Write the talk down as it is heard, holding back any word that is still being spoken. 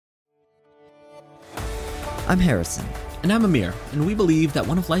I'm Harrison. And I'm Amir, and we believe that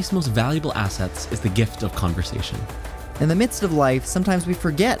one of life's most valuable assets is the gift of conversation. In the midst of life, sometimes we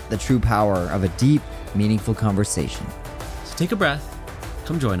forget the true power of a deep, meaningful conversation. So take a breath,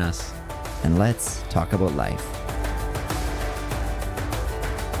 come join us, and let's talk about life.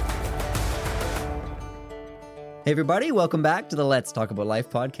 Hey everybody, welcome back to the Let's Talk About Life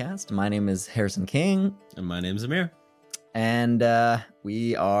podcast. My name is Harrison King. And my name's Amir. And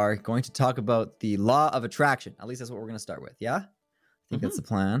we are going to talk about the law of attraction. At least that's what we're going to start with, yeah? I think that's the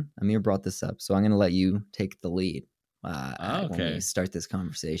plan. Amir brought this up, so I'm going to let you take the lead when we start this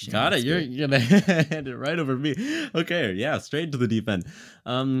conversation. Got it. You're going to hand it right over me. Okay, yeah, straight into the deep end.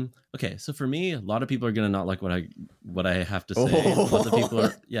 Okay, so for me, a lot of people are going to not like what I have to say.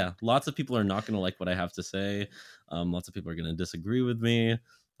 Lots of people are not going to like what I have to say. Lots of people are going to disagree with me.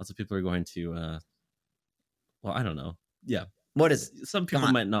 Lots of people are going to, I don't know. Yeah. What is some people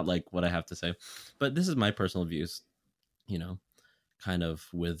might not like what I have to say, but this is my personal views, kind of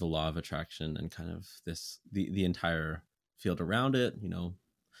with the law of attraction and kind of the entire field around it, Now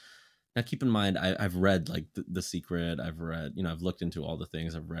keep in mind, I've read like the Secret. I've read, I've looked into all the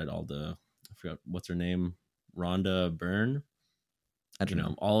things. I've read all I forgot what's her name, Rhonda Byrne. I don't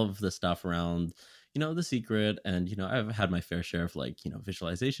know, all of the stuff around, the Secret, and I've had my fair share of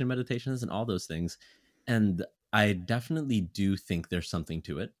visualization meditations and all those things. And I definitely do think there's something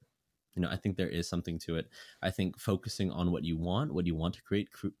to it. I think there is something to it. I think focusing on what you want to create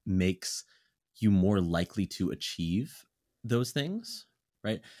makes you more likely to achieve those things,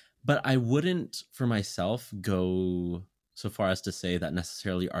 right? But I wouldn't, for myself, go so far as to say that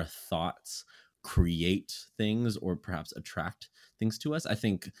necessarily our thoughts create things or perhaps attract things to us. I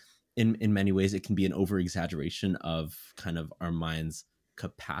think in many ways it can be an over-exaggeration of kind of our mind's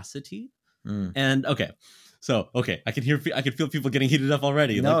capacity. And I can feel people getting heated up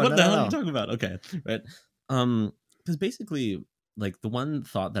already. What the hell are you talking about? Okay, right. Because basically, like, the one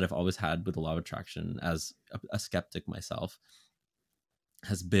thought that I've always had with the law of attraction as a skeptic myself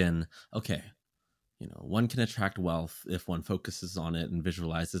has been, okay, one can attract wealth if one focuses on it and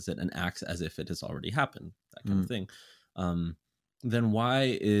visualizes it and acts as if it has already happened, that kind of thing. Then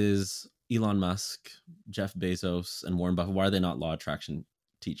why is Elon Musk, Jeff Bezos, and Warren Buffett, why are they not law of attraction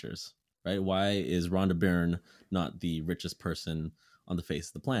teachers? Right? Why is Rhonda Byrne not the richest person on the face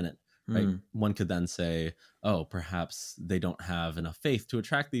of the planet? Right? One could then say, oh, perhaps they don't have enough faith to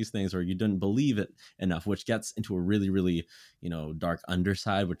attract these things, or you didn't believe it enough, which gets into a really, really, dark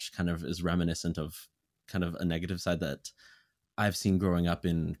underside, which kind of is reminiscent of kind of a negative side that I've seen growing up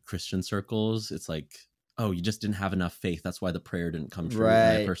in Christian circles. It's like, oh, you just didn't have enough faith. That's why the prayer didn't come true. Right.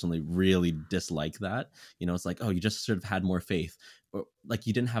 And I personally really dislike that. It's like, oh, you just should have had more faith. Or like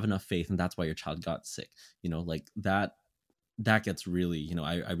you didn't have enough faith and that's why your child got sick. Like that gets really,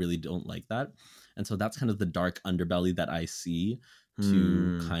 I really don't like that. And so that's kind of the dark underbelly that I see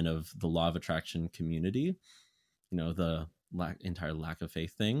to kind of the law of attraction community, the entire lack of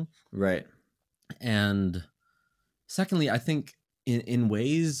faith thing. Right. And secondly, I think in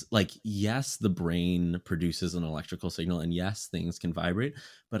ways like, yes, the brain produces an electrical signal and yes, things can vibrate,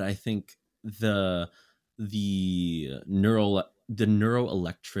 but I think the neuroelectric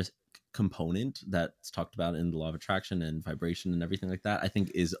component that's talked about in the law of attraction and vibration and everything like that, I think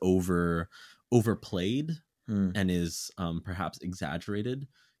is overplayed and is perhaps exaggerated.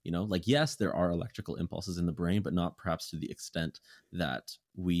 Like, yes, there are electrical impulses in the brain, but not perhaps to the extent that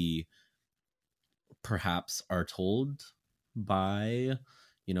we perhaps are told by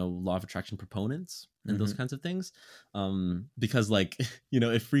law of attraction proponents and those kinds of things, because like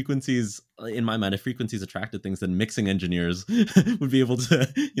if frequencies, in my mind, if frequencies attracted things, then mixing engineers would be able to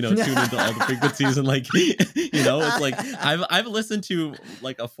tune into all the frequencies and like it's like I've listened to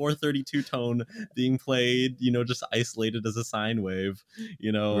like a 432 tone being played just isolated as a sine wave,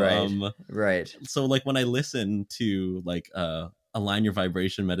 right. So like when I listen to like align your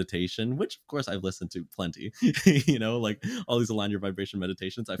vibration meditation, which of course I've listened to plenty, like all these align your vibration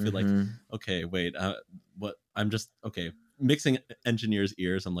meditations, I feel like, okay, wait, what? I'm just, okay, mixing engineers'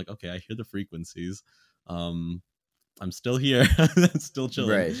 ears. I'm like, okay, I hear the frequencies. I'm still here. I'm still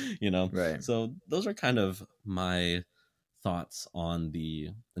chilling, right. Right. So those are kind of my thoughts on the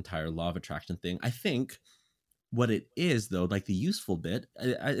entire law of attraction thing. I think what it is, though, like the useful bit,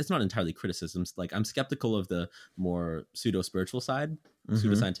 it's not entirely criticisms. Like, I'm skeptical of the more pseudo-spiritual side,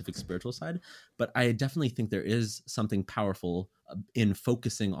 pseudoscientific spiritual side, but I definitely think there is something powerful in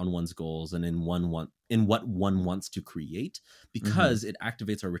focusing on one's goals and in what one wants to create, because it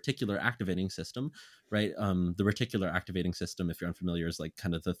activates our reticular activating system, right? The reticular activating system, if you're unfamiliar, is like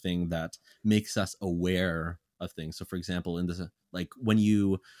kind of the thing that makes us aware of things. So, for example, in this, like when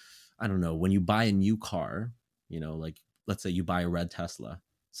you I don't know, when you buy a new car, you know, like let's say you buy a red Tesla,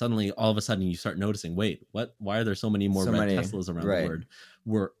 suddenly all of a sudden you start noticing, wait, why are there so many more red Teslas around the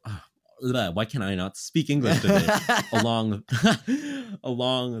world? Why can I not speak English today?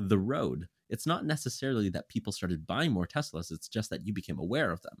 along the road. It's not necessarily that people started buying more Teslas. It's just that you became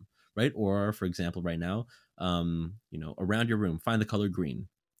aware of them, right? Or for example, right now, you know, around your room, find the color green.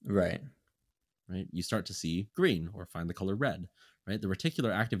 Right. You start to see green, or find the color red, right? The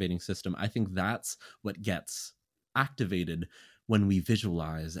reticular activating system, I think that's what gets activated when we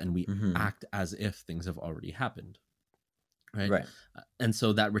visualize and we act as if things have already happened. Right. And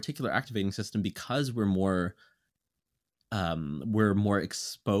so that reticular activating system, because we're more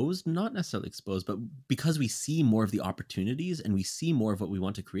exposed, not necessarily exposed, but because we see more of the opportunities and we see more of what we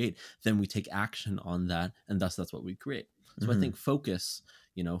want to create, then we take action on that, and thus that's what we create. So I think focus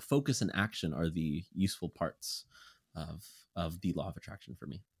and action are the useful parts of the law of attraction for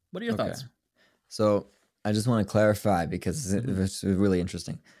me. What are your thoughts? So I just want to clarify, because it's really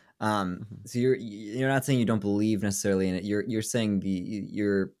interesting. So you're not saying you don't believe necessarily in it. You're saying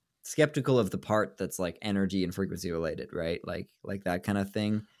you're skeptical of the part that's like energy and frequency related, right? Like that kind of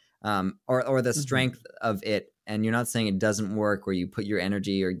thing, or the strength of it. And you're not saying it doesn't work where you put your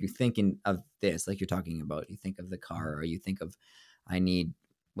energy, or you're thinking of this, like you're talking about. You think of the car, or you think of, I need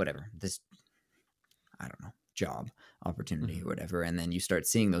whatever, this, I don't know, job opportunity or whatever, and then you start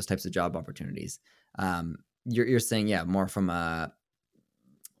seeing those types of job opportunities. You're saying, yeah, more from a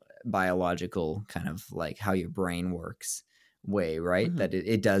biological kind of like how your brain works way, right? That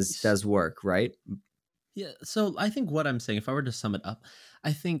it does work, right? Yeah. So I think what I'm saying, if I were to sum it up,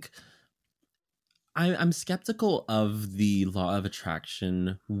 I think I'm skeptical of the law of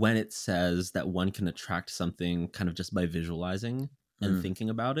attraction when it says that one can attract something kind of just by visualizing and thinking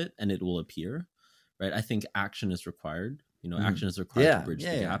about it, and it will appear, right? I think action is required. You know, action is required to bridge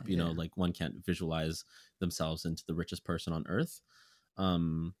the gap. You know, like one can't visualize themselves into the richest person on earth.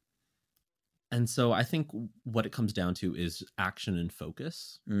 And so I think what it comes down to is action and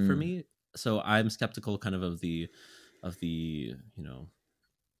focus for me. So I'm skeptical kind of the you know,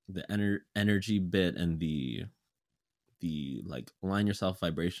 the energy bit, and the like align yourself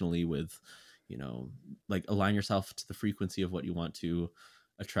vibrationally with, you know, like align yourself to the frequency of what you want to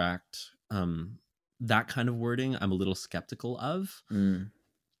attract. That kind of wording I'm a little skeptical of.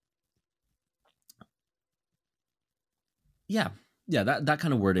 Yeah, that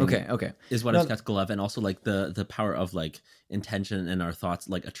kind of wording okay is what I'm skeptical of. And also like the power of like intention and our thoughts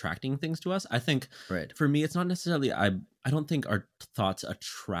like attracting things to us. I think for me, it's not necessarily, I don't think our thoughts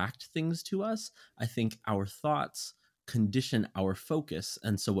attract things to us. I think our thoughts condition our focus,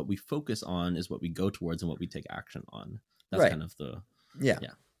 and so what we focus on is what we go towards and what we take action on. That's kind of the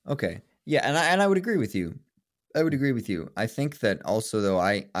okay. Yeah, and I would agree with you. I think that also, though,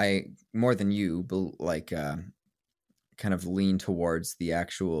 I more than you, like kind of lean towards the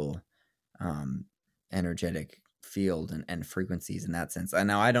actual energetic field and frequencies in that sense. And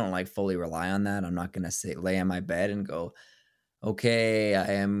now I don't like fully rely on that. I'm not going to lay on my bed and go, okay,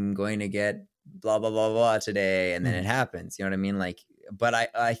 I am going to get blah, blah, blah, blah today. And then it happens. You know what I mean? Like, but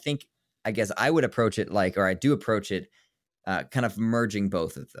I think, I guess I would approach it like, or I do approach it kind of merging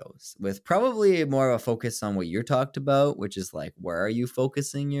both of those with probably more of a focus on what you're talked about, which is like, where are you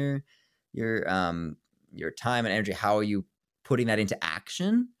focusing your time and energy? How are you putting that into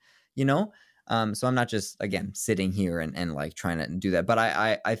action? You know? So I'm not just, again, sitting here and like trying to do that, but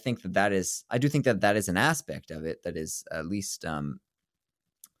I think I do think that is an aspect of it that is at least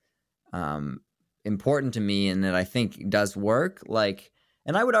important to me, and that I think does work. Like,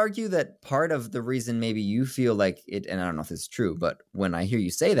 and I would argue that part of the reason maybe you feel like it, and I don't know if this is true, but when I hear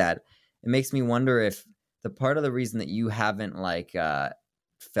you say that, it makes me wonder if the part of the reason that you haven't like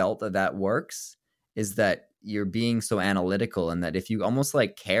felt that works is that you're being so analytical, and that if you almost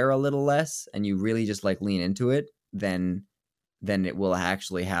like care a little less and you really just like lean into it, then it will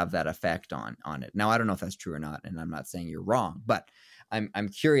actually have that effect on it. Now, I don't know if that's true or not, and I'm not saying you're wrong, but I'm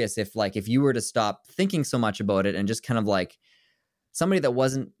curious if you were to stop thinking so much about it and just kind of like somebody that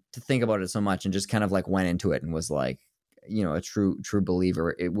wasn't to think about it so much and just kind of like went into it and was like, you know, a true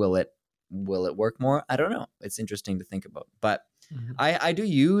believer, will it work more? I don't know. It's interesting to think about, but I do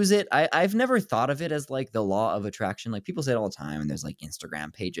use it. I've never thought of it as like the law of attraction. Like people say it all the time, and there's like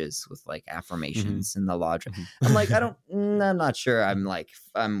Instagram pages with like affirmations and the law. I'm like, I'm not sure.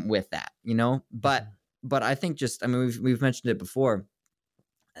 I'm with that, you know, but I think just, I mean, we've mentioned it before.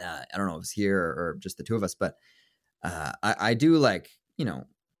 I don't know if it's here or just the two of us, but I do like, you know,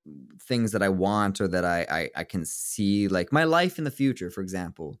 things that I want, or that I can see like my life in the future, for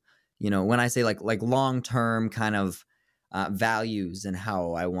example. You know, when I say like long-term kind of, values and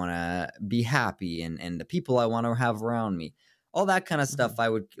how I want to be happy and the people I want to have around me. All that kind of stuff I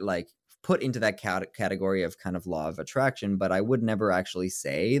would like put into that category of kind of law of attraction, but I would never actually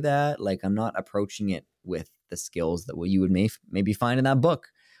say that. Like, I'm not approaching it with the skills that you would maybe find in that book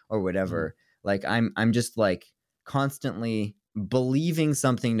or whatever. Like, I'm just like constantly believing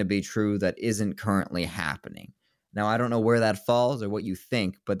something to be true that isn't currently happening. Now, I don't know where that falls or what you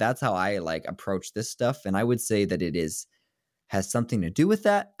think, but that's how I like approach this stuff. And I would say that it has something to do with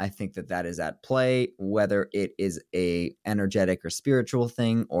that. I think that is at play, whether it is a energetic or spiritual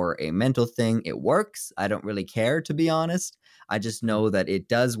thing or a mental thing. It works. I don't really care, to be honest. I just know that it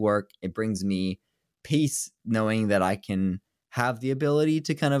does work. It brings me peace knowing that I can have the ability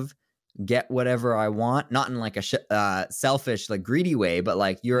to kind of get whatever I want, not in like a selfish, like greedy way, but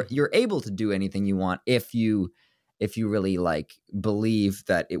like you're able to do anything you want if you really like believe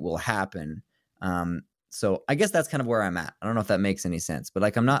that it will happen. So I guess that's kind of where I'm at. I don't know if that makes any sense, but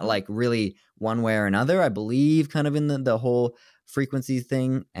like I'm not like really one way or another. I believe kind of in the whole frequency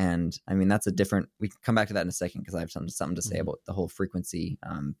thing, and I mean that's a different. We can come back to that in a second because I have something to say about the whole frequency.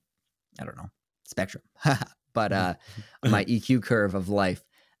 I don't know, spectrum, but my EQ curve of life.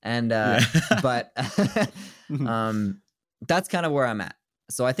 And but that's kind of where I'm at.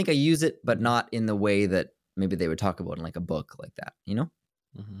 So I think I use it, but not in the way that maybe they would talk about in like a book like that, you know?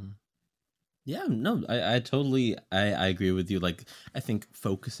 Yeah, no, I totally I agree with you. Like, I think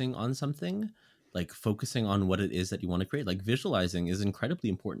focusing on something, like focusing on what it is that you want to create, like visualizing is incredibly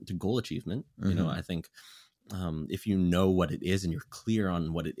important to goal achievement. You know, I think if you know what it is and you're clear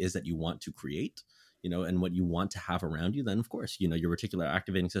on what it is that you want to create, you know, and what you want to have around you, then of course, you know, your reticular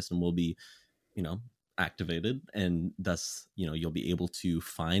activating system will be, you know, activated, and thus, you know, you'll be able to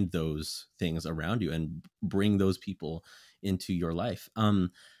find those things around you and bring those people into your life.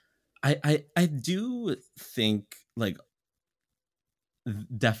 I do think like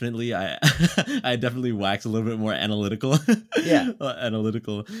definitely I I definitely wax a little bit more analytical.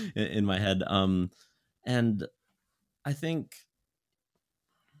 Analytical in my head. And I think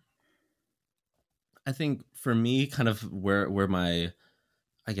for me, kind of where my,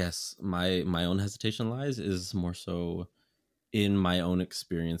 I guess my own hesitation lies is more so in my own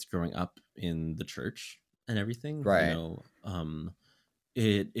experience growing up in the church and everything. Right. You know,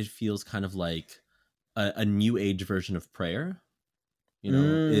 it feels kind of like a new age version of prayer. You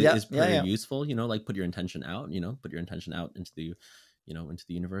know, is prayer useful? You know, like put your intention out. You know, put your intention out into the, you know, into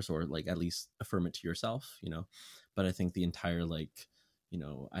the universe, or like at least affirm it to yourself. You know, but I think the entire like, you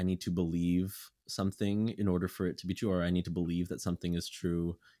know, I need to believe something in order for it to be true, or I need to believe that something is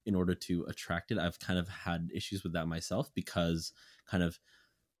true in order to attract it. I've kind of had issues with that myself because kind of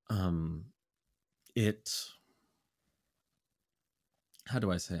it, how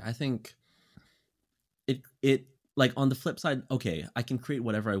do I say? I think it like on the flip side, okay, I can create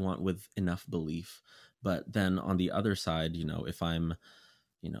whatever I want with enough belief, but then on the other side, you know, if I'm,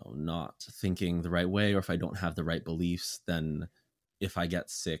 you know, not thinking the right way, or if I don't have the right beliefs, then if I get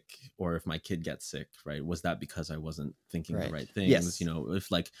sick or if my kid gets sick, right, was that because I wasn't thinking the right things? Yes. You know, if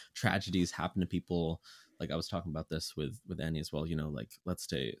like tragedies happen to people, like I was talking about this with Annie as well, you know, like let's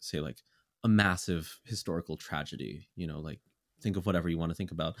say like a massive historical tragedy, you know, like think of whatever you want to think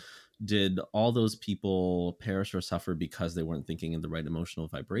about. Did all those people perish or suffer because they weren't thinking in the right emotional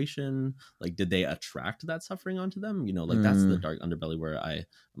vibration? Like, did they attract that suffering onto them? You know, like that's the dark underbelly where I'm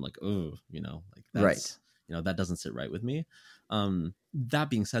like, oh, you know, like that's right. You know, that doesn't sit right with me. That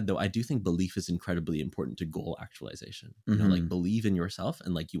being said, though, I do think belief is incredibly important to goal actualization. You know, like believe in yourself,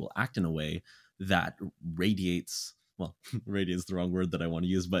 and like you will act in a way that radiates. Well, radiates the wrong word that I want to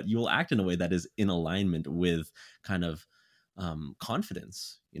use, but you will act in a way that is in alignment with kind of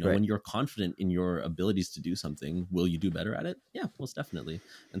confidence. You know, when you're confident in your abilities to do something, will you do better at it? Yeah, most definitely.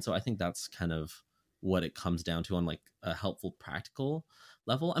 And so I think that's kind of what it comes down to on like a helpful practical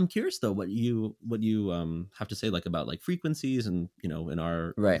level. I'm curious though what you have to say like about like frequencies and, you know, in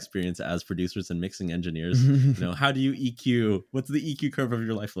our experience as producers and mixing engineers, you know, how do you EQ? What's the EQ curve of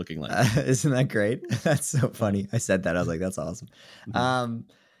your life looking like? Isn't that great? That's so funny. I said that. I was like, that's awesome.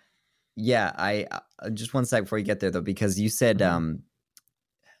 Yeah, I just one sec before you get there though, because you said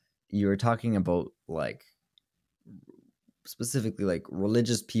you were talking about like specifically like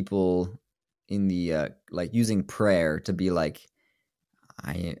religious people in the like using prayer to be like,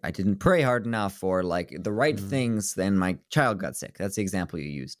 I didn't pray hard enough, or like the right things, then my child got sick. That's the example you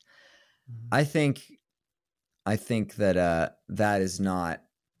used. I think that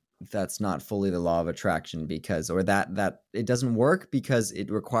that's not fully the law of attraction, because, or that it doesn't work because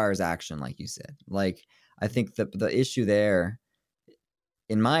it requires action, like you said. Like, I think the issue there,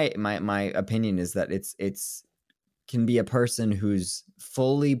 in my opinion, is that it's can be a person who's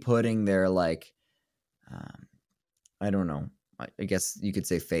fully putting their like, I don't know, I guess you could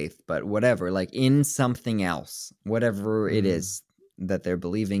say faith, but whatever, like in something else, whatever it is that they're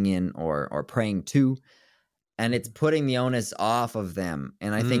believing in or praying to, and it's putting the onus off of them.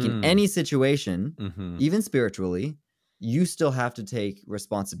 And I think in any situation, even spiritually, you still have to take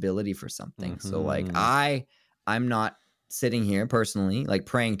responsibility for something. So like I'm not sitting here personally like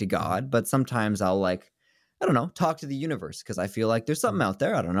praying to God, but sometimes I'll like, I don't know, talk to the universe because I feel like there's something out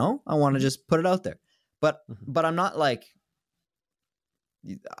there. I don't know. I want to just put it out there. But I'm not like,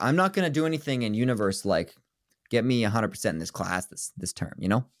 I'm not going to do anything in universe like get me 100% in this class this term, you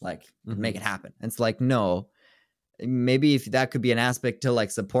know, like make it happen. And it's like, no, maybe if that could be an aspect to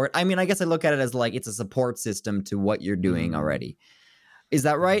like support. I mean, I guess I look at it as like it's a support system to what you're doing already. Is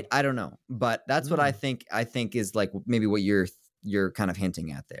that right? I don't know. But that's what I think is like maybe what you're kind of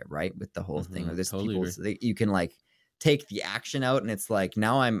hinting at there, right? With the whole thing of this totally people, you can like take the action out and it's like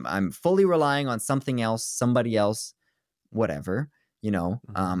now I'm fully relying on something else, somebody else, whatever, you know,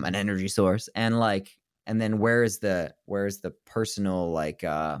 an energy source. And like, and then where's the personal like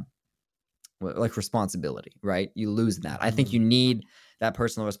responsibility, right? You lose that. I think you need that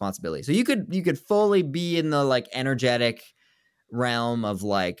personal responsibility. So you could fully be in the like energetic realm of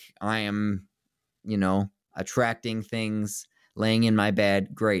like, I am, you know, attracting things, laying in my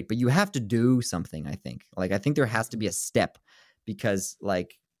bed, great. But you have to do something, I think. Like, I think there has to be a step because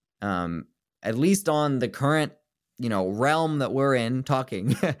like, at least on the current, you know, realm that we're in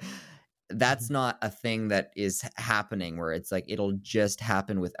talking, that's not a thing that is happening where it's like, it'll just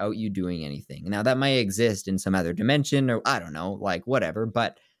happen without you doing anything. Now that might exist in some other dimension or I don't know, like whatever,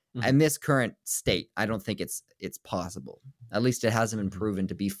 but in this current state, I don't think it's possible. At least it hasn't been proven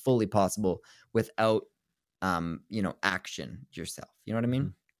to be fully possible without, you know, action yourself. You know what I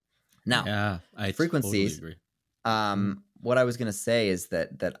mean? Now, yeah, I frequencies. Totally agree. What I was gonna say is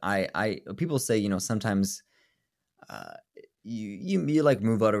that I people say, you know, sometimes you like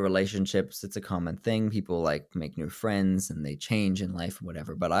move out of relationships. It's a common thing. People like make new friends and they change in life and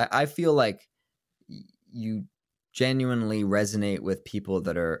whatever. But I feel like you genuinely resonate with people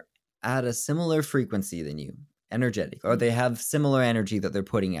that are at a similar frequency than you, energetic, or they have similar energy that they're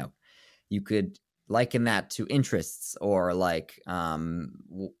putting out. You could liken that to interests or like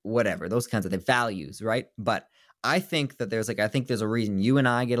whatever, those kinds of values, right? But I think that there's a reason you and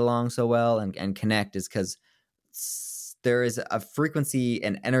I get along so well and connect is because there is a frequency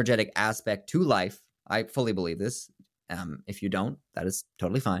and energetic aspect to life. I fully believe this. If you don't, that is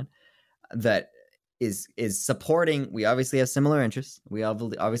totally fine. That is supporting. We obviously have similar interests. We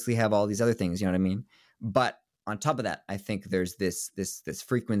obviously have all these other things. You know what I mean? But on top of that, I think there's this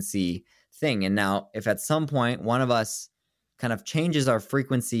frequency thing. And now, if at some point one of us kind of changes our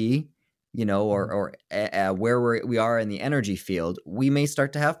frequency, you know, or where we are in the energy field, we may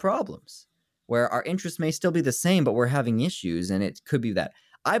start to have problems where our interests may still be the same, but we're having issues, and it could be that.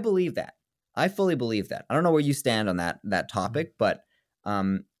 I believe that. I fully believe that. I don't know where you stand on that topic, but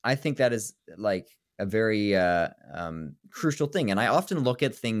I think that is like a very crucial thing. And I often look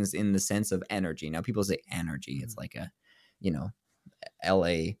at things in the sense of energy. Now, people say energy. It's like a, you know,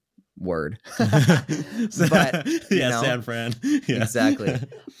 LA word. But yeah, know, San Fran. Yeah. Exactly.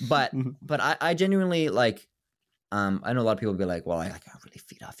 But I genuinely like, I know a lot of people be like, well, I really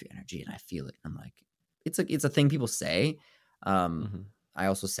feed off your energy and I feel it. I'm like, it's a thing people say. I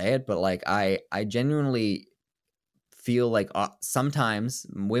also say it, but like I genuinely feel like sometimes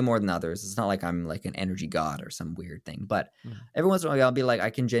way more than others. It's not like I'm like an energy god or some weird thing, but every once in a while I'll be like,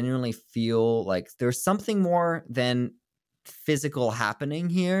 I can genuinely feel like there's something more than physical happening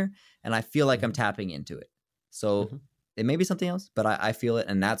here, and I feel like I'm tapping into it. So it may be something else, but I feel it,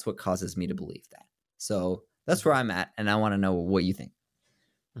 and that's what causes me to believe that. So that's where I'm at, and I want to know what you think.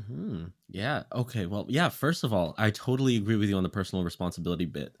 Yeah. Okay. Well, yeah. First of all, I totally agree with you on the personal responsibility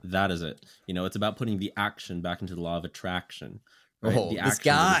bit. That is it. You know, it's about putting the action back into the law of attraction. Right? Oh, the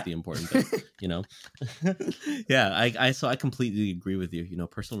action is the important thing. You know. Yeah. I completely agree with you. You know,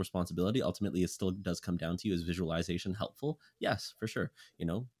 personal responsibility ultimately it still does come down to you. Is visualization helpful? Yes, for sure. You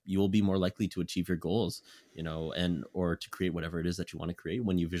know, you will be more likely to achieve your goals. You know, and or to create whatever it is that you want to create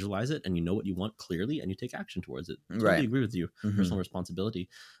when you visualize it and you know what you want clearly and you take action towards it. I totally agree with you. Personal responsibility.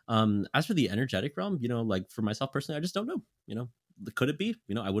 As for the energetic realm, you know, like for myself personally, I just don't know. You know, could it be?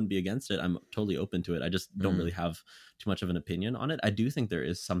 You know, I wouldn't be against it. I'm totally open to it. I just don't really have too much of an opinion on it. I do think there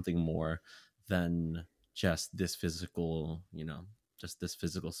is something more than just this physical, you know, just this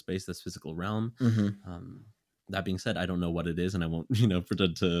physical space, this physical realm. That being said, I don't know what it is, and I won't,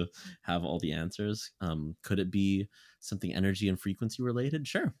 pretend to have all the answers. Could it be something energy and frequency related?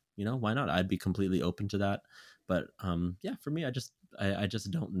 Sure, why not? I'd be completely open to that. But yeah, for me, I just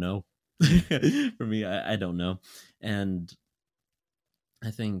don't know. For me, I don't know, and I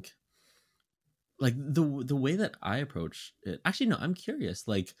think like the way that I approach it. Actually, no, I'm curious.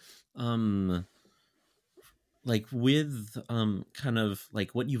 Like with kind of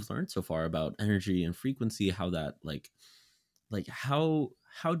like what you've learned so far about energy and frequency, how that like how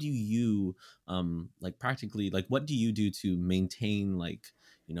do you like practically, like what do you do to maintain like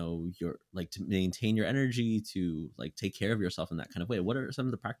your like to maintain your energy, to like take care of yourself in that kind of way? What are some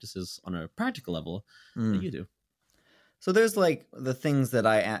of the practices on a practical level that you do? So there's like the things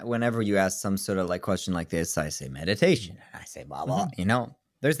that whenever you ask some sort of like question like this, I say meditation, I say blah blah,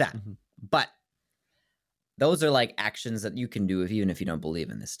 there's that. But those are like actions that you can do even if you don't believe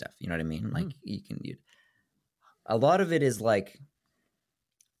in this stuff. You know what I mean? Like you can do. A lot of it is like,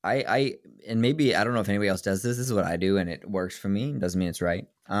 and maybe I don't know if anybody else does this. This is what I do, and it works for me. It doesn't mean it's right.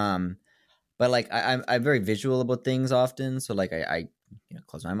 But like I'm very visual about things often. So like I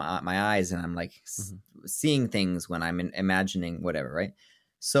close my eyes and I'm like seeing things when I'm imagining whatever, right?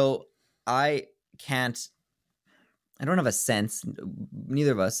 So I don't have a sense.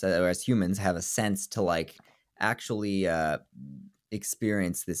 Neither of us, or as humans, have a sense to like actually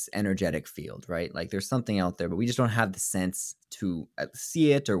experience this energetic field, right? Like there's something out there, but we just don't have the sense to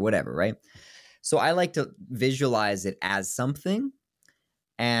see it or whatever, right? So I like to visualize it as something.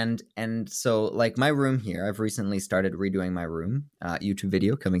 And so like my room here, I've recently started redoing my room, YouTube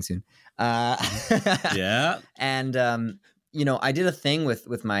video coming soon. Yeah. And I did a thing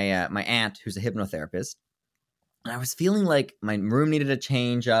with my my aunt, who's a hypnotherapist. And I was feeling like my room needed a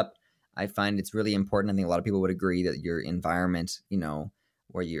change up. I find it's really important. I think a lot of people would agree that your environment,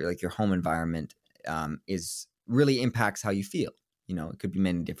 where you're like your home environment, is really impacts how you feel. It could be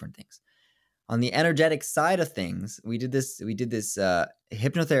many different things. On the energetic side of things, we did this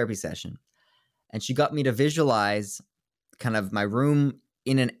hypnotherapy session, and she got me to visualize kind of my room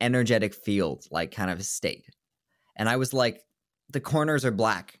in an energetic field, like kind of a state. And I was like, the corners are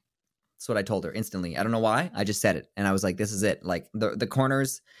black. That's what I told her instantly. I don't know why. I just said it. And I was like, this is it. Like the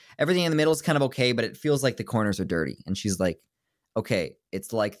corners, everything in the middle is kind of okay, but it feels like the corners are dirty. And she's like, okay,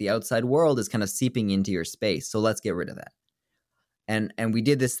 it's like the outside world is kind of seeping into your space. So let's get rid of that. And we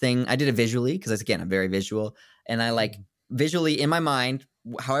did this thing. I did it visually because, again, I'm very visual. And I like visually in my mind,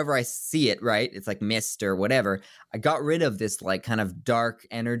 however I see it, right? It's like mist or whatever. I got rid of this like kind of dark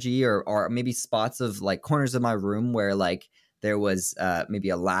energy or maybe spots of like corners of my room where like there was maybe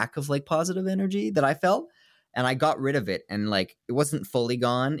a lack of like positive energy that I felt. And I got rid of it. And like it wasn't fully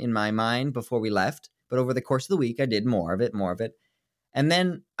gone in my mind before we left. But over the course of the week, I did more of it. And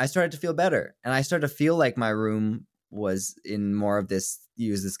then I started to feel better. And I started to feel like my room was in more of this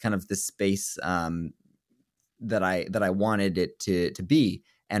kind of this space that I wanted it to be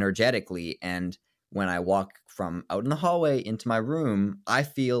energetically. And when I walk from out in the hallway into my room, I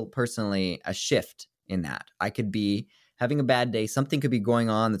feel personally a shift in that. I could be having a bad day. Something could be going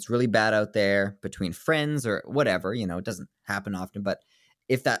on that's really bad out there between friends or whatever. It doesn't happen often. But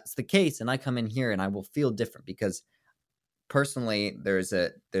if that's the case, and I come in here and I will feel different because personally there's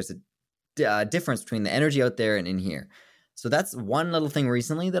a difference between the energy out there and in here. So that's one little thing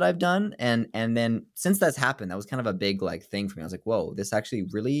recently that I've done. And then since that's happened, that was kind of a big like thing for me. I was like, whoa, this actually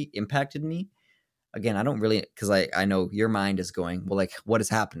really impacted me. Again, I don't really, because I know your mind is going, well, like, what is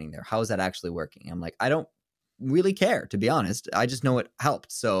happening there? How is that actually working? I'm like, I don't really care, to be honest. I just know it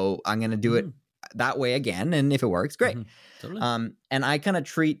helped. So I'm going to do it that way again. And if it works, great. Totally. And I kind of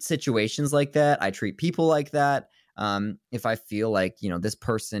treat situations like that. I treat people like that. If I feel like, this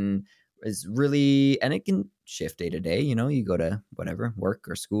person is really, and it can shift day to day, you go to whatever, work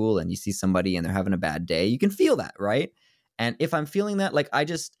or school, and you see somebody and they're having a bad day, you can feel that, right? And if I'm feeling that, like I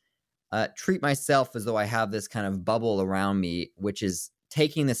just treat myself as though I have this kind of bubble around me, which is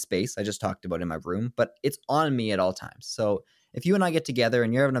taking the space I just talked about in my room, but it's on me at all times. So if you and I get together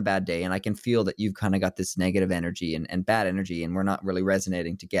and you're having a bad day and I can feel that you've kind of got this negative energy and bad energy and we're not really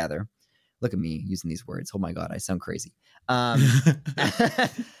resonating together, look at me using these words. Oh my God, I sound crazy. I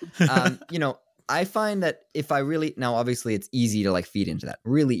find that if I really, now obviously it's easy to like feed into that,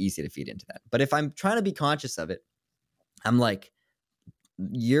 really easy to feed into that. But if I'm trying to be conscious of it, I'm like,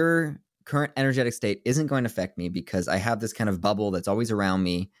 your current energetic state isn't going to affect me because I have this kind of bubble that's always around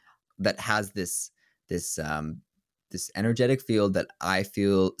me that has this energetic field that I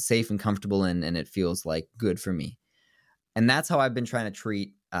feel safe and comfortable in, and it feels like good for me. And that's how I've been trying to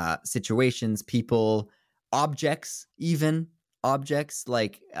treat situations, people, objects, even objects,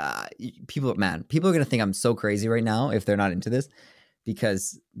 like people are gonna think I'm so crazy right now if they're not into this,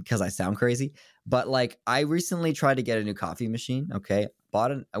 because I sound crazy. But like, I recently tried to get a new coffee machine. Okay,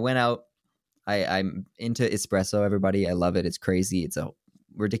 I went out. I'm into espresso. Everybody, I love it. It's crazy. It's a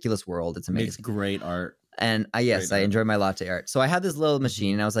ridiculous world. It's amazing. Makes great art. And I enjoy my latte art. So I had this little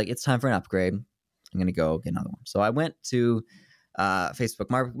machine, and I was like, it's time for an upgrade. I'm gonna go get another one. So I went to Facebook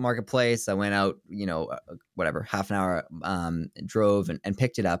Marketplace. I went out, whatever, half an hour, drove and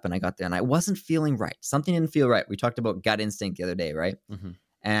picked it up, and I got there, and I wasn't feeling right. Something didn't feel right. We talked about gut instinct the other day, right? Mm-hmm.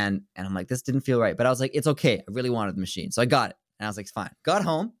 And I'm like, this didn't feel right, but I was like, it's okay. I really wanted the machine, so I got it, and I was like, fine. Got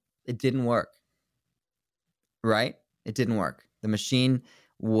home, it didn't work. Right? It didn't work. The machine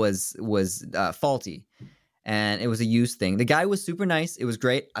was faulty, and it was a used thing. The guy was super nice. It was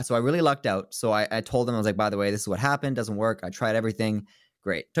great. So I really lucked out. So I told him, I was like, by the way, this is what happened. Doesn't work. I tried everything.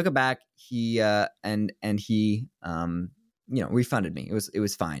 Great. Took it back. He he refunded me. It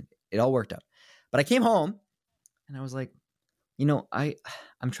was fine. It all worked out. But I came home, and I was like,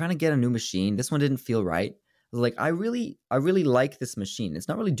 I'm trying to get a new machine. This one didn't feel right. I was like, I really like this machine. It's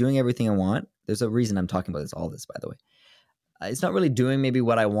not really doing everything I want. There's a reason I'm talking about all this, by the way. It's not really doing maybe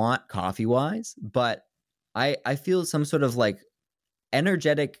what I want coffee wise, but I feel some sort of like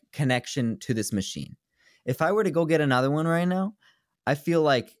energetic connection to this machine. If I were to go get another one right now, I feel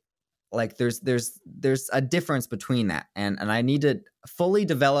like there's a difference between that, and I need to fully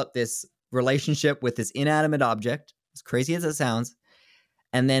develop this relationship with this inanimate object, as crazy as it sounds,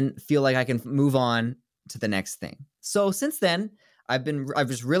 and then feel like I can move on to the next thing. So since then, I've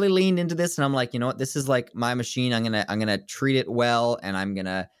just really leaned into this, and I'm like, you know what, this is like my machine. I'm gonna treat it well, and I'm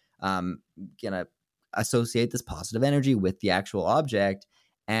gonna associate this positive energy with the actual object,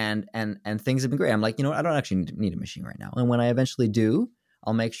 and things have been great. I'm like, you know what, I don't actually need a machine right now, and when I eventually do,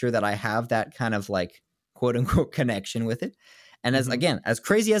 I'll make sure that I have that kind of like quote unquote connection with it. And as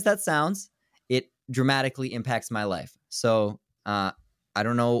crazy as that sounds, it dramatically impacts my life. So I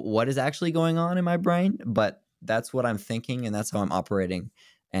don't know what is actually going on in my brain, but that's what I'm thinking, and that's how I'm operating,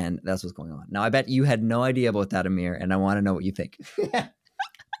 and that's what's going on. Now, I bet you had no idea about that, Amir, and I want to know what you think.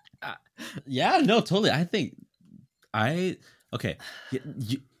 Yeah, no, totally. I think I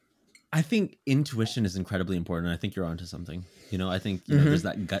think intuition is incredibly important. I think you're onto something. I think there's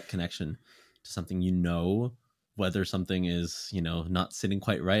that gut connection to something. Whether something is not sitting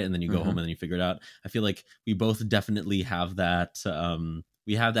quite right, and then you go home and then you figure it out. I feel like we both definitely have that.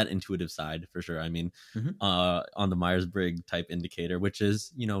 We have that intuitive side for sure. I mean, on the Myers-Briggs type indicator, which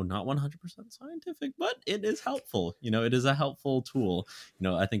is not 100% scientific, but it is helpful. It is a helpful tool.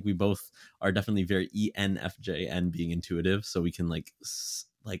 I think we both are definitely very ENFJ and being intuitive, so we can like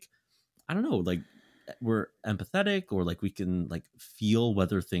I don't know, like we're empathetic, or like we can like feel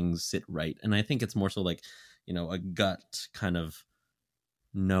whether things sit right. And I think it's more so like a gut kind of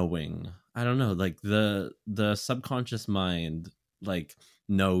knowing. I don't know, like the subconscious mind like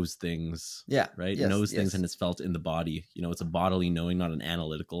knows things. Yeah. Right. Knows things, and it's felt in the body. It's a bodily knowing, not an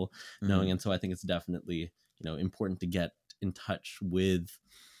analytical knowing. And so I think it's definitely important to get in touch with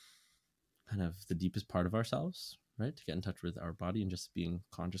kind of the deepest part of ourselves, right? To get in touch with our body and just being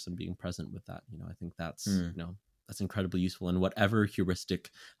conscious and being present with that. I think that's that's incredibly useful. And whatever heuristic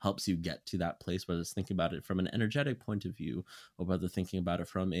helps you get to that place, whether it's thinking about it from an energetic point of view, or whether thinking about it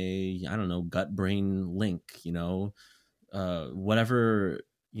from a, gut brain link, whatever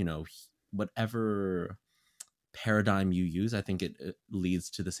paradigm you use, I think it leads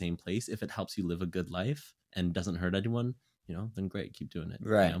to the same place. If it helps you live a good life and doesn't hurt anyone, then great, keep doing it.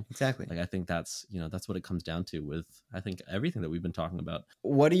 Right. Exactly. Like, I think that's what it comes down to with, I think, everything that we've been talking about.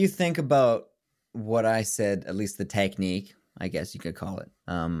 What do you think about what I said, at least the technique, I guess you could call it,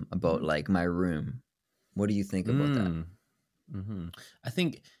 about like my room? What do you think about that? I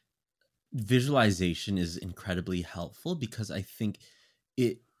think visualization is incredibly helpful, because I think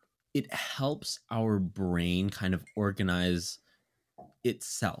it helps our brain kind of organize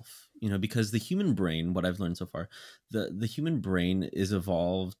itself, because the human brain, what I've learned so far, the human brain is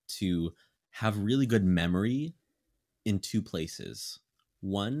evolved to have really good memory in two places.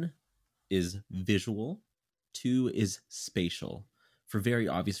 One is visual, two is spatial. For very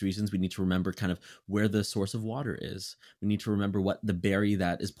obvious reasons, we need to remember kind of where the source of water is. We need to remember what the berry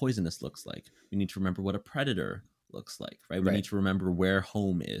that is poisonous looks like. We need to remember what a predator looks like, right? We need to remember where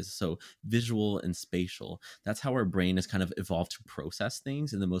home is. So visual and spatial, that's how our brain has kind of evolved to process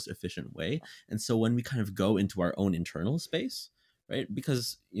things in the most efficient way. And so when we kind of go into our own internal space, right?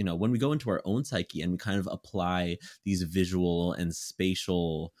 Because, when we go into our own psyche and we kind of apply these visual and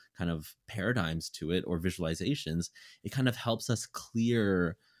spatial kind of paradigms to it, or visualizations, it kind of helps us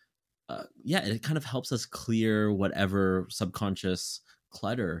clear it kind of helps us clear whatever subconscious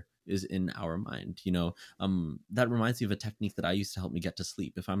clutter is in our mind. That reminds me of a technique that I used to help me get to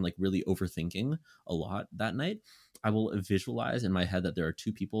sleep. If I'm like really overthinking a lot that night, I will visualize in my head that there are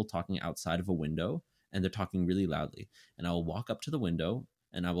two people talking outside of a window, and they're talking really loudly, and I will walk up to the window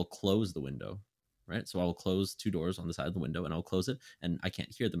and I will close the window. Right. So I will close two doors on the side of the window, and I'll close it, and I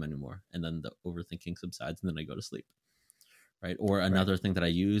can't hear them anymore. And then the overthinking subsides, and then I go to sleep. Right. Or another thing that I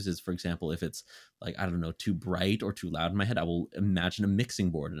use is, for example, if it's like, I don't know, too bright or too loud in my head, I will imagine a mixing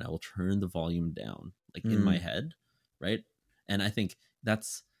board and I will turn the volume down, like in my head. Right. And I think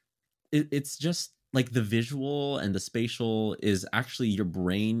it's just like the visual and the spatial is actually your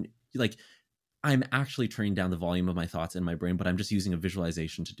brain. Like, I'm actually turning down the volume of my thoughts in my brain, but I'm just using a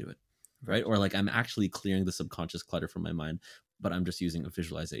visualization to do it. Right. Or like I'm actually clearing the subconscious clutter from my mind, but I'm just using a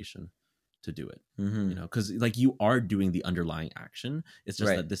visualization to do it. Because like you are doing the underlying action. It's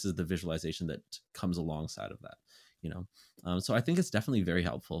just that this is the visualization that comes alongside of that. So I think it's definitely very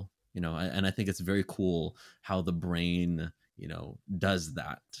helpful, and I think it's very cool how the brain does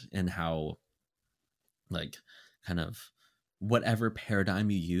that, and how like kind of whatever paradigm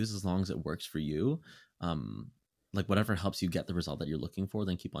you use, as long as it works for you, like whatever helps you get the result that you're looking for,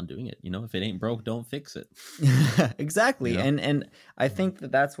 then keep on doing it. If it ain't broke, don't fix it. Exactly. And I think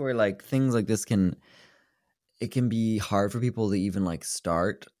that's where like things like this can be hard for people to even like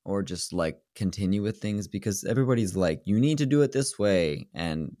start or just like continue with things, because everybody's like, you need to do it this way.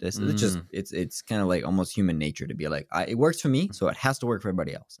 And this it's kind of like almost human nature to be like, it works for me, so it has to work for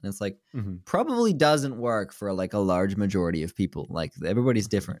everybody else. And it's like, probably doesn't work for like a large majority of people. Like everybody's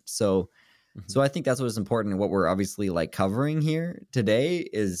different. So I think that's what is important, and what we're obviously like covering here today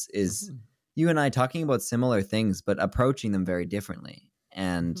is you and I talking about similar things, but approaching them very differently,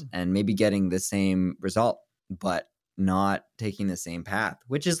 and maybe getting the same result, but not taking the same path,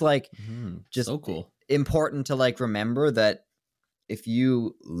 which is like just so cool. Important to like remember that if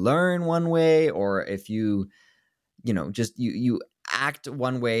you learn one way, or if you just you act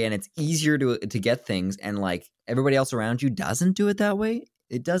one way, and it's easier to get things, and like everybody else around you doesn't do it that way,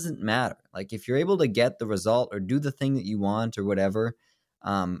 it doesn't matter. Like if you're able to get the result or do the thing that you want or whatever,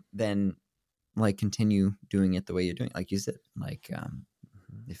 then like continue doing it the way you're doing. Like you said, like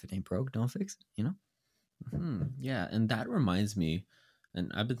if it ain't broke, don't fix it, Yeah. And that reminds me,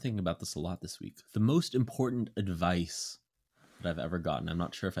 and I've been thinking about this a lot this week, the most important advice that I've ever gotten. I'm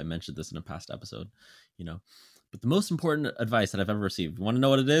not sure if I mentioned this in a past episode, but the most important advice that I've ever received. You want to know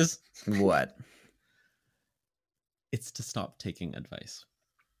what it is? What? It's to stop taking advice.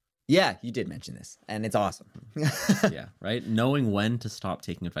 Yeah, you did mention this, and it's awesome. Yeah, right? Knowing when to stop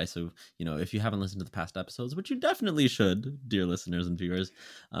taking advice. So, if you haven't listened to the past episodes, which you definitely should, dear listeners and viewers,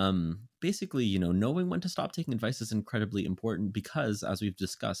 basically, knowing when to stop taking advice is incredibly important, because as we've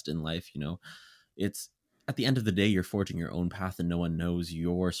discussed in life, it's at the end of the day, you're forging your own path, and no one knows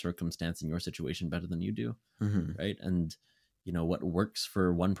your circumstance and your situation better than you do, right? And what works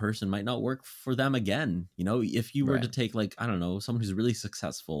for one person might not work for them again. If you were to take like, I don't know, someone who's really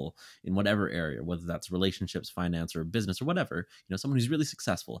successful in whatever area, whether that's relationships, finance, or business or whatever, someone who's really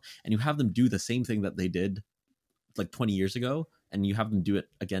successful, and you have them do the same thing that they did like 20 years ago, and you have them do it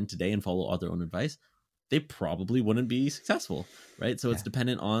again today and follow all their own advice, they probably wouldn't be successful, right? So it's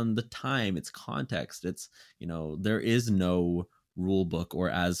dependent on the time, its context. It's, there is no rule book, or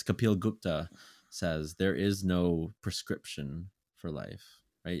as Kapil Gupta says, there is no prescription for life,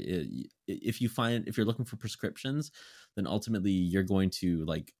 right? If you're looking for prescriptions, then ultimately you're going to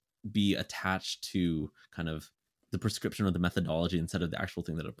like be attached to kind of the prescription or the methodology instead of the actual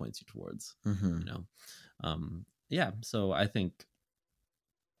thing that it points you towards. So I think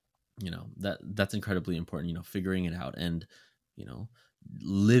that's incredibly important, figuring it out, and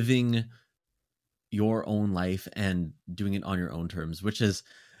living your own life and doing it on your own terms, which is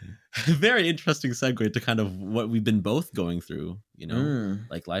a very interesting segue to kind of what we've been both going through,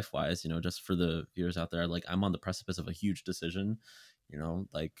 like life wise, just for the viewers out there, like I'm on the precipice of a huge decision,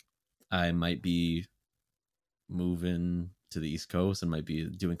 like I might be moving to the East Coast and might be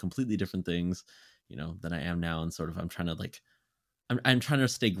doing completely different things, than I am now. And sort of, I'm trying to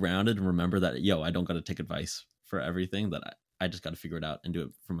stay grounded and remember that, I don't got to take advice for everything, that I just got to figure it out and do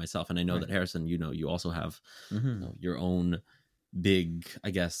it for myself. And I know that Harrison, you also have your own big,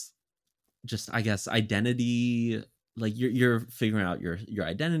 identity, like you're figuring out your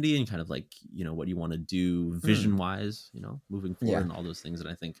identity and kind of like, what you want to do vision wise, moving forward and all those things. And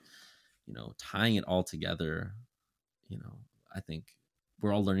I think, tying it all together, I think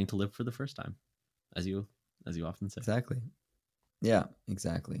we're all learning to live for the first time, as you often say. Exactly. Yeah,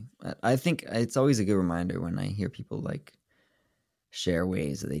 exactly. I think it's always a good reminder when I hear people like share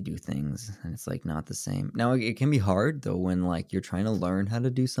ways that they do things, and it's like not the same. Now it can be hard though when like you're trying to learn how to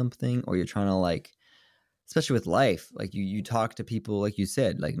do something, or you're trying to like, especially with life, like you talk to people, like you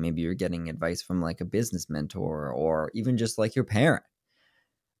said, like maybe you're getting advice from like a business mentor or even just like your parent,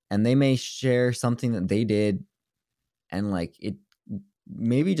 and they may share something that they did and like it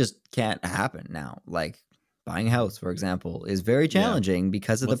maybe just can't happen now. Like buying a house, for example, is very challenging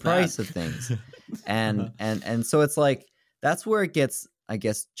because of the price of things. And so it's like that's where it gets, I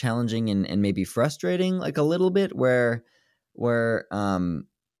guess, challenging and maybe frustrating like a little bit, where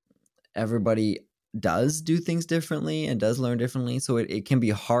everybody does do things differently and does learn differently. So it can be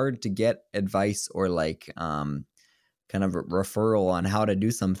hard to get advice or like kind of a referral on how to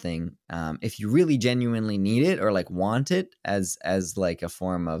do something if you really genuinely need it or like want it as like a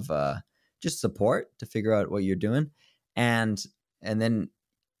form of just support to figure out what you're doing. And then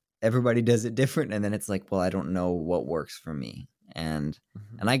everybody does it different, and then it's like, well, I don't know what works for me. And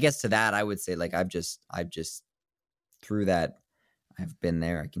I guess to that I would say like I've just through that, I've been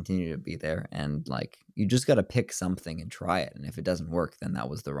there, I continue to be there, and like you just got to pick something and try it, and if it doesn't work, then that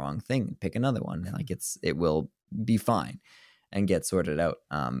was the wrong thing. Pick another one, and like it will be fine and get sorted out.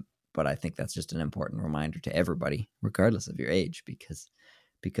 But I think that's just an important reminder to everybody, regardless of your age, because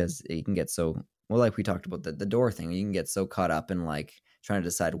you can get so, well, like we talked about the door thing, you can get so caught up in like trying to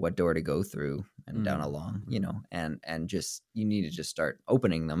decide what door to go through and down along, you know, and just you need to just start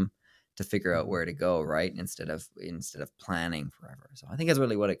opening them to figure out where to go, right? Instead of planning forever. So I think that's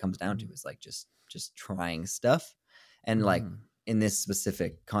really what it comes down to, is like just trying stuff. And like in this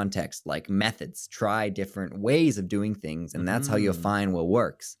specific context, like methods, try different ways of doing things, and that's how you'll find what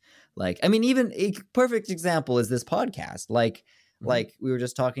works. Like, I mean, even a perfect example is this podcast. Like we were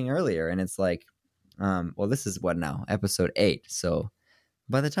just talking earlier, and it's like, well, this is what now, episode 8. So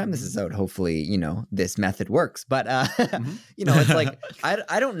by the time this is out, hopefully, you know, this method works. But, you know, it's like,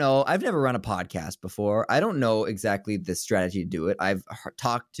 I don't know. I've never run a podcast before. I don't know exactly the strategy to do it. I've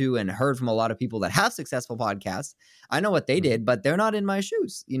talked to and heard from a lot of people that have successful podcasts. I know what they did, but they're not in my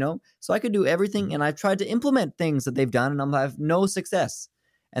shoes, you know? So I could do everything, and I've tried to implement things that they've done, and I have no success.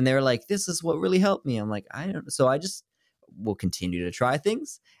 And they're like, this is what really helped me. I'm like, I don't. So I just will continue to try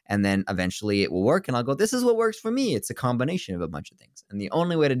things, and then eventually it will work, and I'll go, this is what works for me. It's a combination of a bunch of things, and the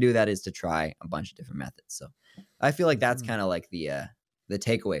only way to do that is to try a bunch of different methods. So I feel like that's kind of like the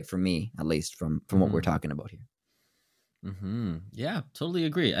takeaway for me, at least from what we're talking about here. Yeah, totally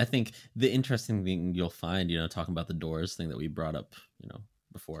agree. I think the interesting thing you'll find, you know, talking about the doors thing that we brought up, you know,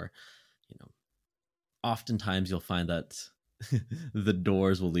 before, you know, oftentimes you'll find that the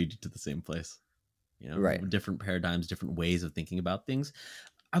doors will lead you to the same place. You know, right. Different paradigms, different ways of thinking about things.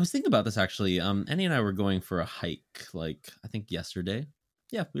 I was thinking about this actually. Annie and I were going for a hike, like I think yesterday.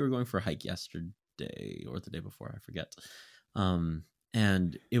 Yeah, we were going for a hike yesterday or the day before, I forget.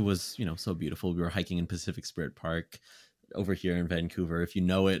 And it was, you know, so beautiful. We were hiking in Pacific Spirit Park over here in Vancouver. If you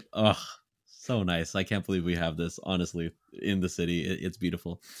know it, so nice. I can't believe we have this, honestly, in the city. It's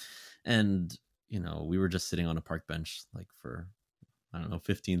beautiful. And, you know, we were just sitting on a park bench like for, I don't know,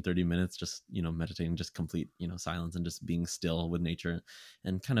 15, 30 minutes, just, you know, meditating, just complete, you know, silence and just being still with nature.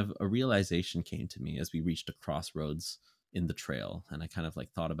 And kind of a realization came to me as we reached a crossroads in the trail. And I kind of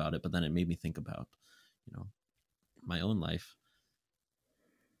like thought about it, but then it made me think about, you know, my own life.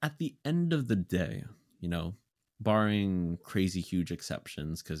 At the end of the day, you know, barring crazy huge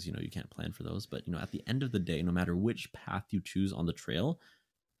exceptions, because, you know, you can't plan for those. But, you know, at the end of the day, no matter which path you choose on the trail,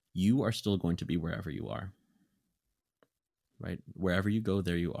 you are still going to be wherever you are. Right? Wherever you go,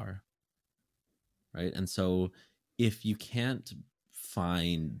 there you are. Right? And so if you can't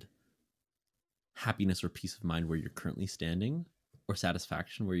find happiness or peace of mind where you're currently standing, or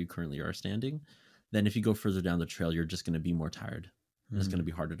satisfaction where you currently are standing, then if you go further down the trail, you're just going to be more tired. It's going to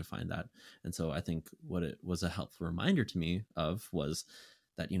be harder to find that. And so I think what it was a helpful reminder to me of was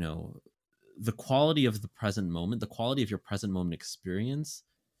that, you know, the quality of the present moment, the quality of your present moment experience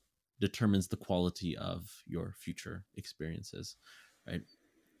determines the quality of your future experiences, right?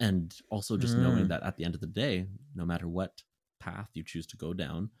 And also just knowing that at the end of the day, no matter what path you choose to go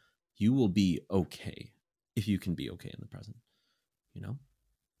down, you will be okay if you can be okay in the present, you know?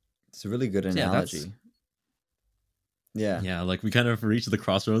 It's a really good analogy. Yeah, like we kind of reached the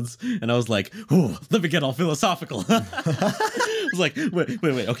crossroads, and I was like, "Oh, let me get all philosophical." I was like,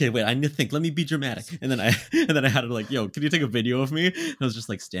 "Wait, okay, wait. I need to think. Let me be dramatic." And then I had to like, "Yo, can you take a video of me?" And I was just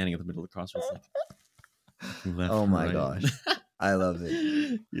like standing at the middle of the crossroads, like, left, oh my right. gosh, I love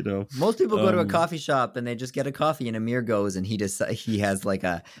it. You know, most people go to a coffee shop and they just get a coffee, and Amir goes and he has like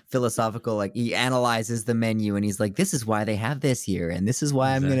a philosophical, like he analyzes the menu, and he's like, "This is why they have this here, and this is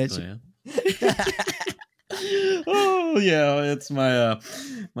why I'm gonna." Oh yeah, it's my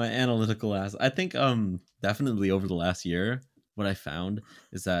my analytical ass. I think definitely over the last year, what I found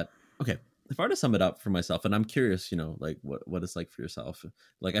is that, okay, if I were to sum it up for myself, and I'm curious, like what it's like for yourself.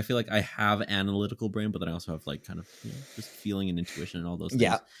 Like I feel like I have analytical brain, but then I also have like kind of just feeling and intuition and all those things.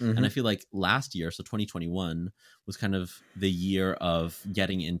 Yeah. And I feel like last year, so 2021 was kind of the year of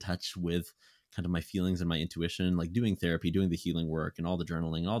getting in touch with kind of my feelings and my intuition, like doing therapy, doing the healing work and all the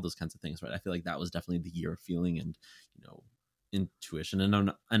journaling, all those kinds of things, right? I feel like that was definitely the year of feeling and, intuition.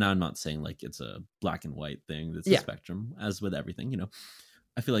 And I'm not saying like it's a black and white thing. It's a spectrum, as with everything,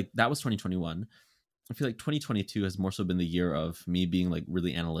 I feel like that was 2021. I feel like 2022 has more so been the year of me being like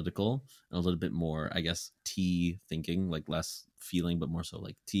really analytical and a little bit more, I guess, T thinking, like less feeling, but more so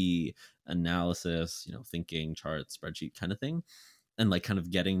like T analysis, thinking, charts, spreadsheet kind of thing. And like kind of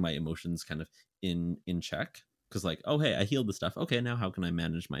getting my emotions kind of in check, because like, oh hey, I healed the stuff, okay, now how can I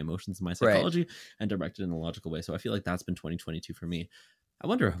manage my emotions and my psychology and direct it in a logical way? So I feel like that's been 2022 for me. I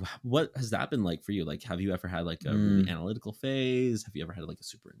wonder, what has that been like for you? Like, have you ever had like a really analytical phase? Have you ever had like a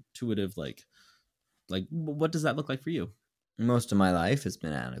super intuitive, like what does that look like for you? Most of my life has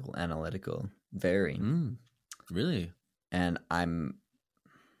been analytical, very. Really? And I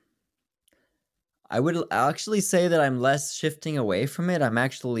would actually say that I'm less shifting away from it. I'm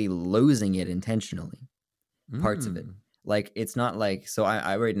actually losing it intentionally. Parts of it. Like, it's not like, so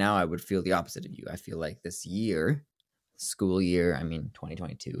I right now I would feel the opposite of you. I feel like this year, school year,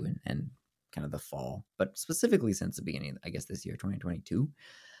 2022 and kind of the fall, but specifically since the beginning, I guess this year, 2022,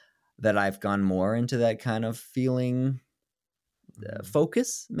 that I've gone more into that kind of feeling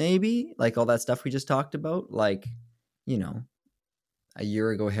focus, maybe, like all that stuff we just talked about. Like, a year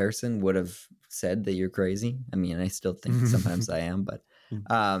ago, Harrison would have said that you're crazy. I still think sometimes I am,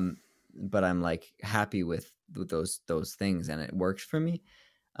 but I'm like happy with those things, and it works for me.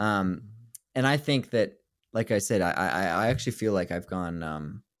 And I think that, like I said, I actually feel like I've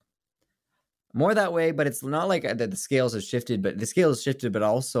gone more that way, but it's not like that the scales have shifted, but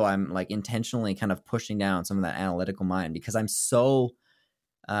also I'm like intentionally kind of pushing down some of that analytical mind, because I'm so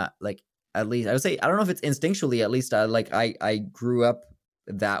like, at least I would say, I don't know if it's instinctually, at least I grew up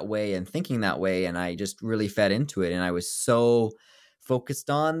that way and thinking that way, and I just really fed into it, and I was so focused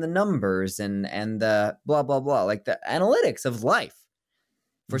on the numbers and the blah blah blah, like the analytics of life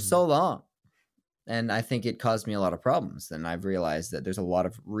for so long. And I think it caused me a lot of problems. And I've realized that there's a lot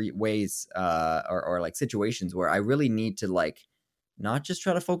of ways or like situations where I really need to like not just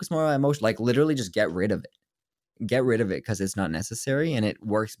try to focus more on my emotion, like literally just get rid of it because it's not necessary, and it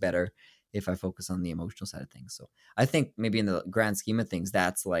works better if I focus on the emotional side of things. So I think maybe in the grand scheme of things,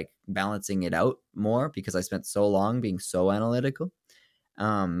 that's like balancing it out more, because I spent so long being so analytical.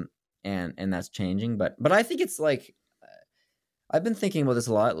 And that's changing. But I think it's like, I've been thinking about this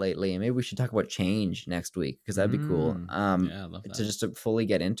a lot lately, and maybe we should talk about change next week, because that'd be cool. Yeah, I love that. To fully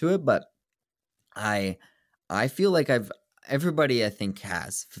get into it. But I feel like everybody I think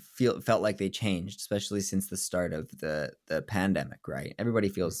has felt like they changed, especially since the start of the pandemic, right? Everybody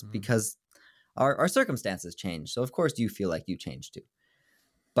feels because our circumstances changed. So of course you feel like you changed too.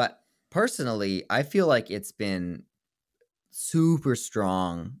 But personally, I feel like it's been super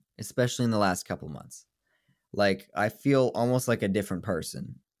strong, especially in the last couple months. Like, I feel almost like a different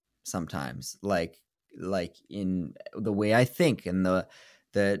person sometimes, like in the way I think and the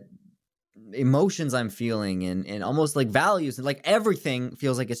emotions I'm feeling and almost like values, and like everything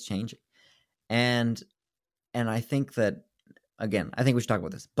feels like it's changing. And I think that, again, I think we should talk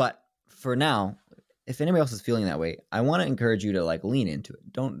about this. But for now, if anybody else is feeling that way, I want to encourage you to like lean into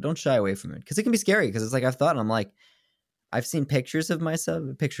it. Don't shy away from it, because it can be scary. Because it's like, I've thought, and I'm like, I've seen pictures of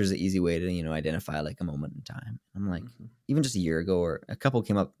myself. Pictures is an easy way to, identify like a moment in time. I'm like, even just a year ago, or a couple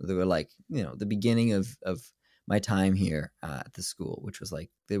came up, they were like, the beginning of my time here at the school, which was like,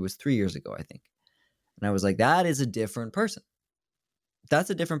 it was 3 years ago, I think. And I was like, that is a different person. That's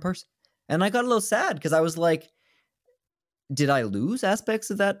a different person. And I got a little sad, because I was like, did I lose aspects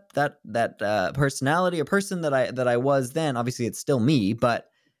of that personality or person that I was then? Obviously, it's still me, but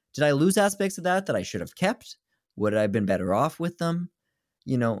did I lose aspects of that I should have kept? Would I have been better off with them?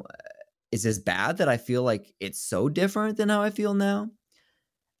 Is this bad that I feel like it's so different than how I feel now?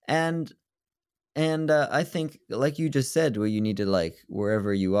 And I think, like you just said, where you need to, like,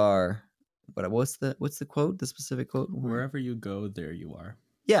 wherever you are. But what's the quote? The specific quote? Wherever you go, there you are.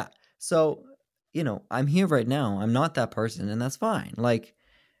 Yeah. So, I'm here right now. I'm not that person, and that's fine. Like,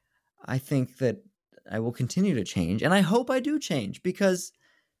 I think that I will continue to change, and I hope I do change, because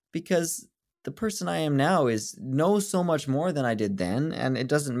the person I am now knows so much more than I did then, and it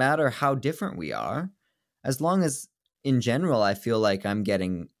doesn't matter how different we are, as long as in general I feel like I'm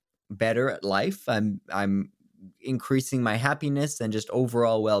getting better at life, I'm increasing my happiness and just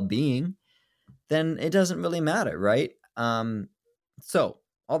overall well-being, then it doesn't really matter, right? So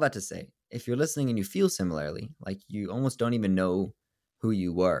all that to say, if you're listening and you feel similarly, like you almost don't even know who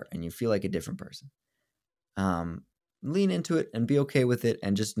you were and you feel like a different person, lean into it and be okay with it,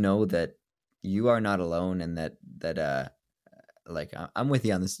 and just know that you are not alone, and that like I'm with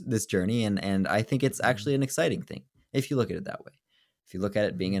you on this journey, and I think it's actually an exciting thing if you look at it that way. If you look at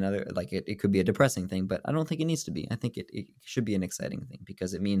it being another, like it could be a depressing thing, but I don't think it needs to be. I think it should be an exciting thing,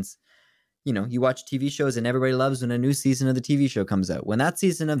 because it means, you know, you watch TV shows and everybody loves when a new season of the TV show comes out. When that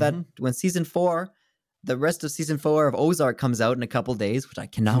season of that, when season 4, the rest of season 4 of Ozark comes out in a couple days, which I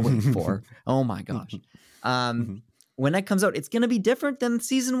cannot wait for. Oh my gosh. When that comes out, it's going to be different than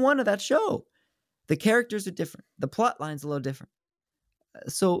season 1 of that show. The characters are different. The plot line's a little different.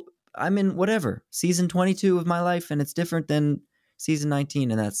 So I'm in whatever, season 22 of my life, and it's different than season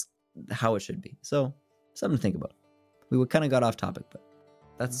 19, and that's how it should be. So something to think about. We kind of got off topic, but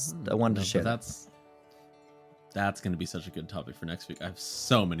I wanted to share. That's going to be such a good topic for next week. I have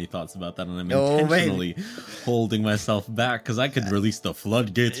so many thoughts about that, and I'm intentionally holding myself back because I could release the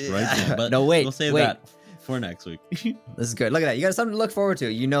floodgates right now. But we'll save that for next week. This is good. Look at that. You got something to look forward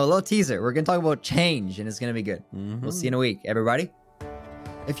to. You know, a little teaser. We're going to talk about change, and it's going to be good. We'll see you in a week, everybody.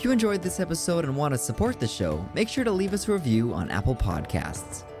 If you enjoyed this episode and want to support the show, make sure to leave us a review on Apple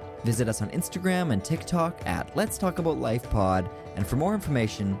Podcasts. Visit us on Instagram and TikTok at Let's Talk About Life Pod. And for more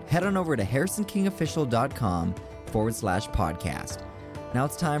information, head on over to harrisonkingofficial.com/podcast. Now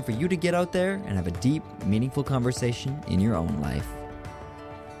it's time for you to get out there and have a deep, meaningful conversation in your own life.